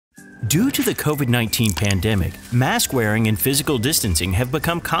Due to the COVID-19 pandemic, mask wearing and physical distancing have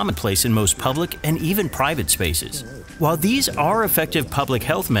become commonplace in most public and even private spaces. While these are effective public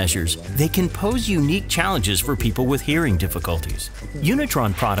health measures, they can pose unique challenges for people with hearing difficulties.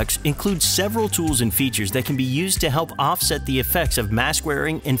 Unitron products include several tools and features that can be used to help offset the effects of mask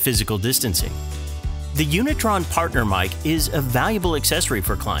wearing and physical distancing. The Unitron Partnermic is a valuable accessory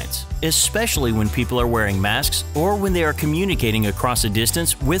for clients, especially when people are wearing masks or when they are communicating across a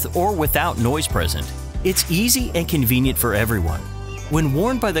distance with or without noise present. It's easy and convenient for everyone. When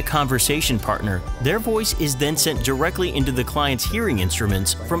worn by the conversation partner, their voice is then sent directly into the client's hearing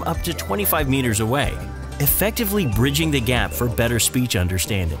instruments from up to 25 meters away, effectively bridging the gap for better speech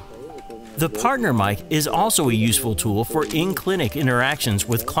understanding. The Partnermic is also a useful tool for in-clinic interactions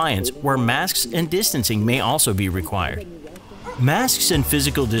with clients where masks and distancing may also be required. Masks and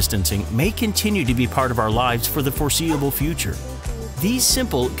physical distancing may continue to be part of our lives for the foreseeable future. These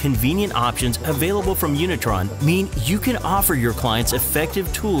simple, convenient options available from Unitron mean you can offer your clients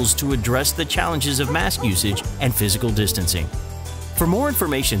effective tools to address the challenges of mask usage and physical distancing. For more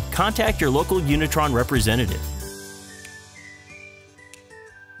information, contact your local Unitron representative.